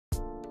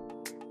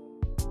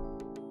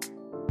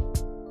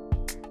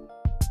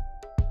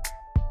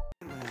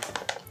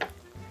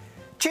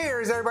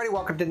Cheers, everybody.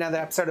 Welcome to another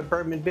episode of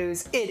Bourbon and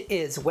Booze. It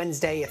is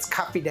Wednesday. It's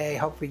coffee day.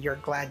 Hopefully you're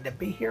glad to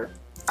be here.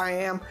 I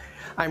am.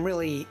 I'm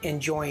really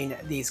enjoying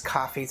these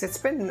coffees. It's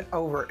been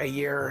over a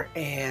year,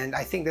 and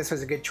I think this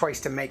was a good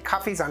choice to make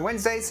coffees on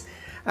Wednesdays.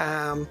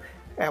 At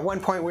one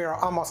point, we were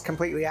almost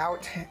completely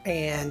out,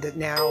 and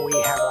now we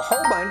have a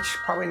whole bunch,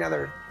 probably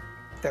another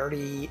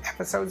 30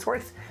 episodes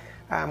worth.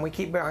 We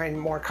keep buying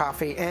more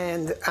coffee,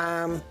 and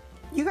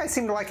you guys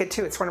seem to like it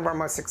too. It's one of our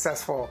most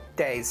successful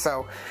days,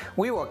 so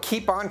we will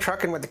keep on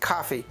trucking with the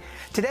coffee.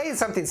 Today is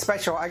something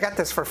special. I got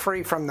this for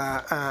free from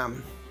the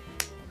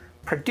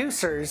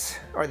producers,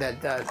 or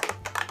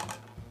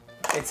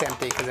it's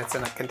empty because it's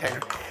in a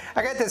container.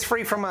 I got this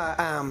free from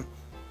a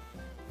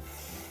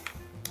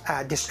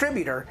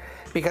distributor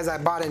because I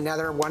bought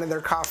another one of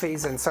their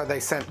coffees, and so they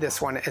sent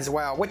this one as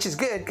well, which is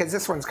good because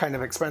this one's kind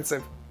of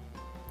expensive.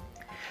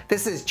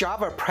 This is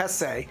Java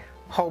Presse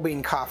whole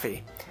bean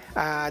coffee.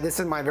 This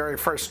is my very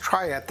first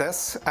try at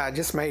this. I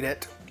just made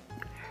it.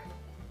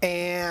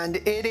 And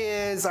it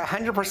is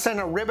 100%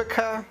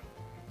 Arabica.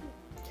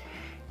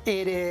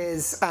 It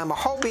is a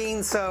whole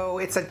bean, so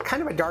it's a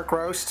kind of a dark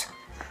roast.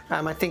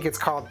 I think it's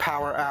called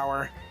Power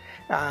Hour.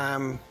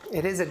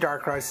 It is a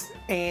dark roast,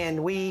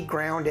 and we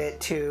ground it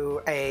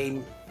to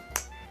a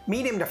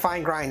medium to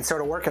fine grind, so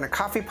it'll work in a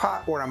coffee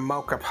pot or a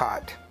mocha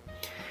pot.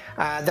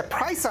 The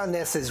price on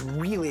this is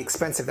really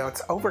expensive though.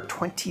 It's over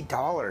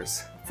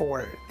 $20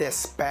 for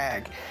this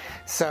bag.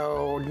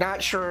 So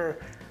not sure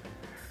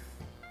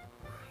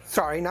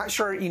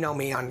you know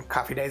me on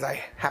coffee days.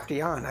 I have to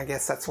yawn, I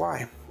guess that's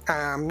why.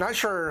 Not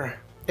sure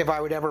if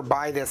I would ever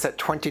buy this at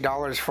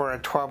 $20 for a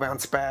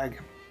 12-ounce bag,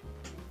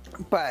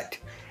 but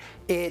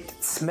it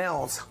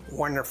smells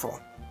wonderful.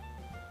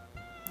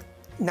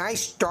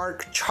 Nice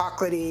dark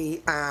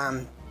chocolatey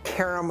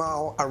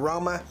caramel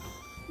aroma,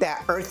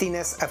 that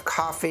earthiness of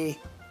coffee.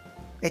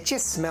 It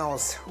just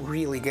smells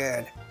really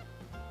good.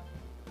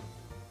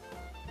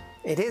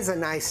 It is a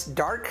nice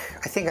dark.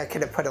 I think I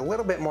could have put a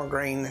little bit more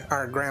grain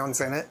or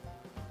grounds in it.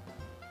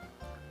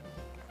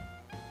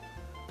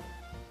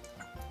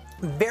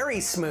 Very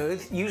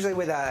smooth. Usually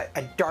with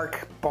a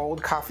dark,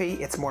 bold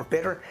coffee, it's more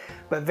bitter,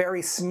 but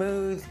very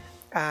smooth.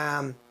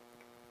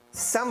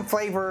 Some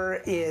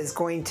flavor is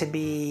going to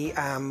be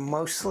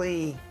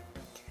mostly,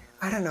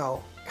 I don't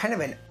know, kind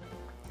of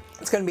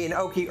it's going to be an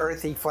oaky,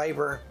 earthy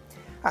flavor.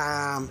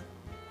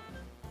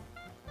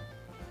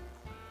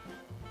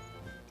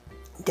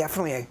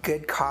 Definitely a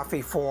good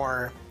coffee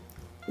for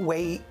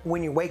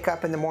when you wake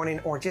up in the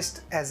morning, or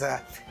just as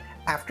a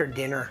after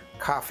dinner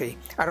coffee.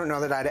 I don't know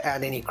that I'd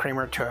add any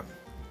creamer to it.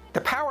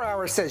 The Power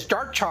Hour says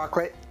dark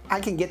chocolate. I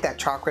can get that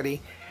chocolatey.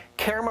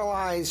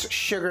 Caramelized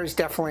sugars,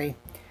 definitely.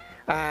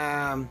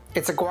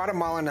 It's a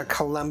Guatemalan and a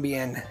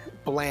Colombian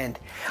blend.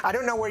 I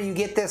don't know where you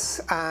get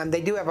this.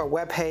 They do have a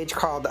webpage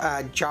called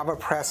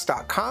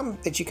javapress.com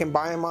that you can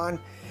buy them on.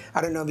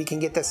 I don't know if you can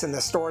get this in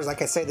the stores.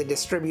 Like I say, the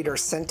distributor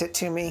sent it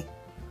to me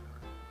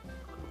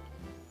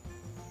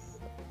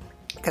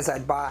because I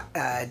bought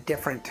a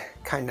different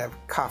kind of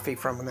coffee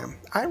from them.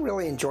 I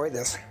really enjoy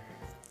this.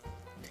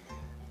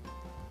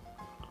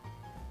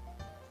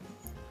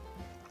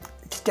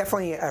 It's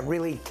definitely a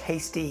really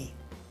tasty,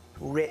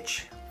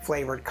 rich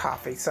flavored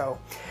coffee. So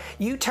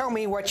you tell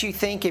me what you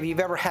think, if you've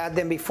ever had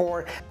them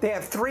before. They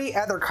have 3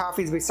 other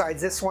coffees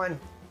besides this one.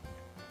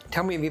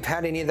 Tell me if you've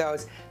had any of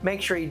those. Make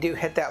sure you do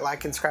hit that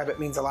like and subscribe. It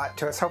means a lot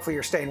to us. Hopefully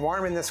you're staying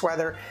warm in this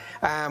weather.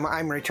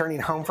 I'm returning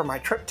home from my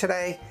trip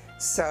today,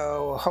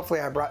 so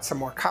hopefully I brought some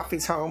more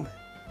coffees home.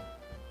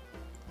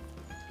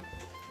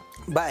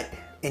 But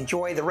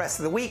enjoy the rest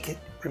of the week.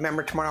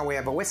 Remember, tomorrow we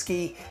have a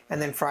whiskey,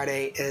 and then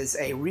Friday is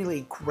a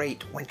really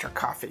great winter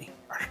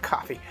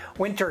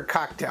winter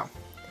cocktail.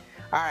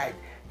 All right,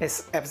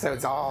 this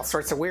episode's all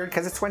sorts of weird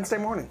because it's Wednesday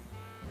morning.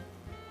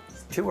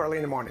 It's too early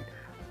in the morning.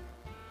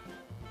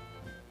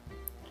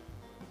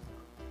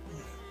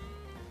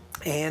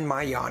 And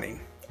my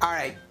yawning. All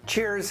right,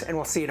 cheers, and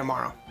we'll see you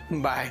tomorrow.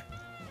 Bye.